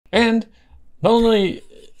And not only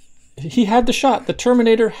he had the shot, the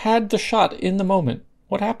Terminator had the shot in the moment.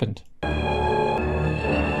 What happened?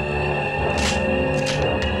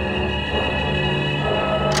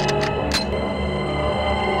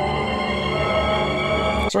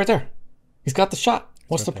 It's right there. He's got the shot.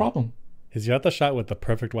 What's the problem? He's got the shot with the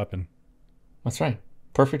perfect weapon. That's right.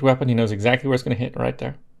 Perfect weapon. He knows exactly where it's going to hit right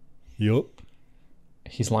there. Yup.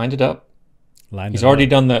 He's lined it up. He's already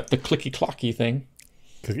done the clicky-clocky thing.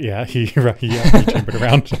 Yeah, he turned it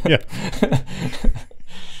around. Yeah.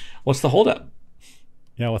 What's the holdup?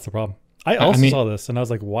 Yeah, what's the problem? I also saw this and I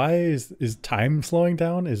was like, why is time slowing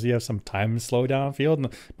down? Is he have some time slow down field?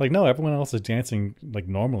 And like, no, everyone else is dancing like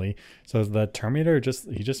normally. So the Terminator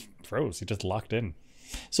he just froze. He just locked in.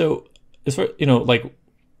 So as far, you know, like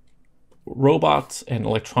robots and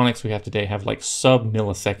electronics we have today have like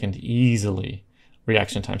sub-millisecond easily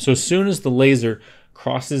reaction time. So as soon as the laser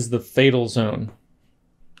crosses the fatal zone,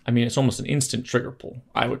 I mean, it's almost an instant trigger pull,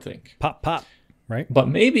 I would think. Pop, pop, right? But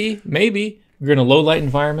maybe you're in a low light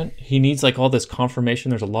environment. He needs like all this confirmation.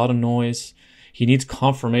 There's a lot of noise. He needs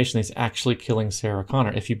confirmation that he's actually killing Sarah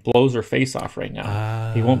Connor. If he blows her face off right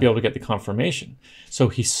now, he won't be able to get the confirmation. So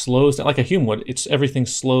he slows down like a human would. Everything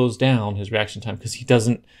slows down his reaction time because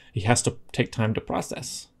he has to take time to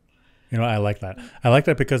process. You know, I like that. I like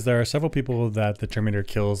that because there are several people that the Terminator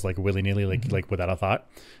kills like willy-nilly, like without a thought.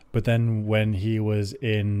 But then when he was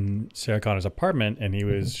in Sarah Connor's apartment and he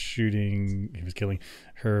was he was killing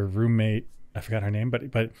her roommate, I forgot her name,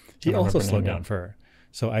 but he also slowed down for her.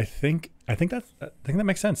 So I think that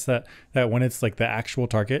makes sense that when it's like the actual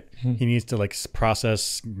target, he needs to like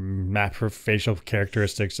process, map her facial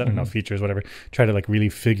characteristics, I don't know, features, whatever, try to like really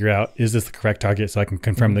figure out, is this the correct target so I can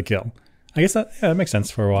confirm the kill. I guess that makes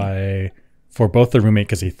sense for both the roommate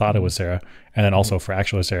because he thought it was Sarah, and then also for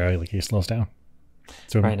actual Sarah, like he slows down.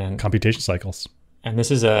 So right, and computation cycles. And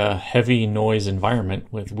this is a heavy noise environment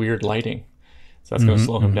with weird lighting, so that's going to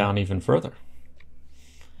slow him down even further.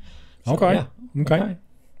 So, okay. Okay.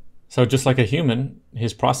 So just like a human,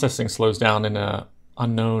 his processing slows down in a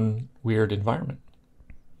unknown, weird environment.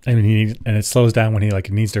 And it slows down when he like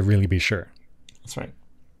needs to really be sure. That's right.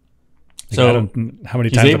 Like, so how many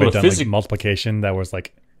times have I done like multiplication that was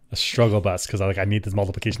like a struggle bus because I need this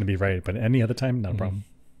multiplication to be right, but any other time, no problem.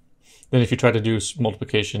 Then if you try to do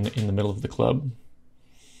multiplication in the middle of the club,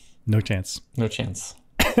 no chance. No chance.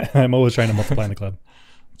 I'm always trying to multiply in the club.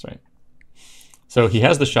 That's right. So he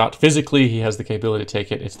has the shot. Physically, he has the capability to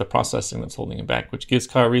take it. It's the processing that's holding him back, which gives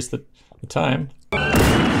Kyle Reese the time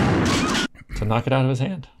to knock it out of his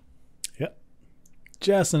hand. Yep.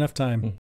 Just enough time.